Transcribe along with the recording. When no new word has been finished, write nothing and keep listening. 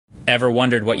Ever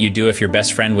wondered what you'd do if your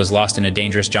best friend was lost in a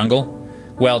dangerous jungle?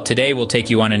 Well, today we'll take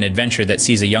you on an adventure that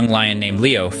sees a young lion named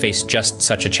Leo face just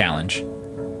such a challenge.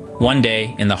 One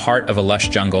day, in the heart of a lush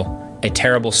jungle, a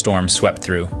terrible storm swept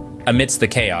through. Amidst the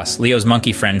chaos, Leo's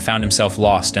monkey friend found himself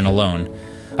lost and alone.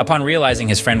 Upon realizing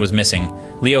his friend was missing,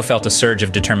 Leo felt a surge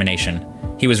of determination.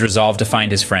 He was resolved to find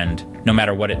his friend, no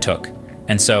matter what it took.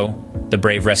 And so, the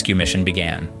brave rescue mission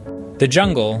began. The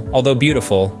jungle, although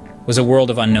beautiful, was a world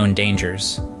of unknown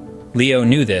dangers. Leo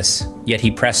knew this, yet he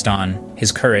pressed on,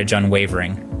 his courage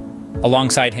unwavering.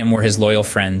 Alongside him were his loyal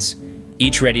friends,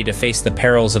 each ready to face the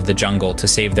perils of the jungle to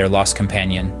save their lost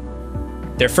companion.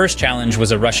 Their first challenge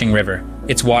was a rushing river,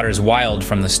 its waters wild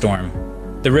from the storm.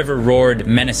 The river roared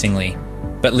menacingly,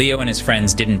 but Leo and his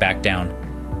friends didn't back down.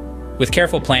 With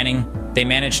careful planning, they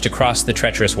managed to cross the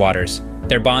treacherous waters,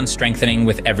 their bond strengthening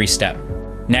with every step.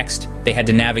 Next, they had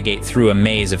to navigate through a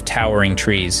maze of towering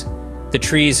trees. The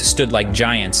trees stood like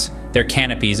giants, their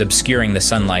canopies obscuring the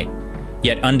sunlight.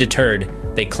 Yet undeterred,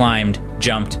 they climbed,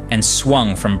 jumped, and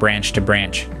swung from branch to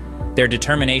branch. Their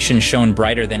determination shone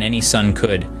brighter than any sun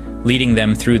could, leading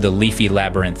them through the leafy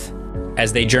labyrinth.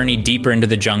 As they journeyed deeper into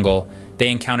the jungle, they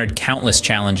encountered countless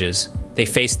challenges. They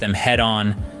faced them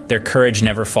head-on, their courage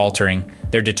never faltering,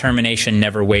 their determination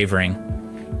never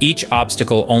wavering. Each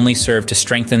obstacle only served to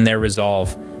strengthen their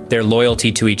resolve, their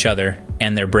loyalty to each other,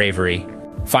 and their bravery.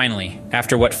 Finally,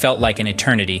 after what felt like an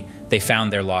eternity, they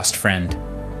found their lost friend.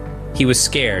 He was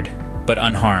scared, but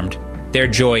unharmed. Their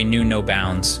joy knew no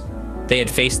bounds. They had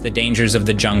faced the dangers of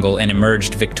the jungle and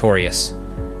emerged victorious.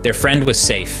 Their friend was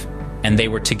safe, and they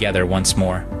were together once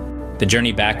more. The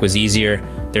journey back was easier,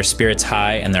 their spirits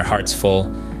high and their hearts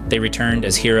full. They returned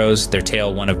as heroes, their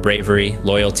tale one of bravery,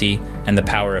 loyalty, and the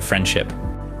power of friendship.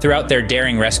 Throughout their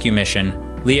daring rescue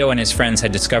mission, Leo and his friends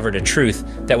had discovered a truth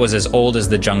that was as old as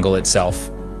the jungle itself.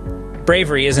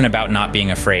 Bravery isn't about not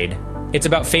being afraid. It's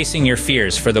about facing your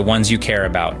fears for the ones you care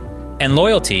about. And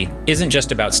loyalty isn't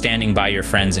just about standing by your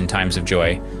friends in times of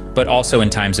joy, but also in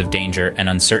times of danger and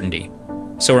uncertainty.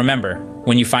 So remember,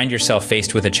 when you find yourself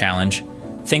faced with a challenge,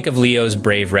 think of Leo's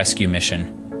brave rescue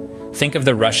mission. Think of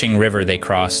the rushing river they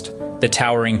crossed, the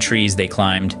towering trees they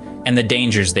climbed, and the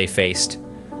dangers they faced.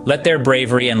 Let their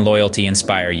bravery and loyalty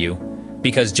inspire you,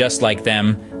 because just like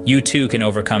them, you too can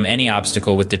overcome any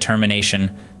obstacle with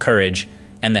determination, courage,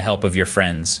 and the help of your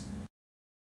friends.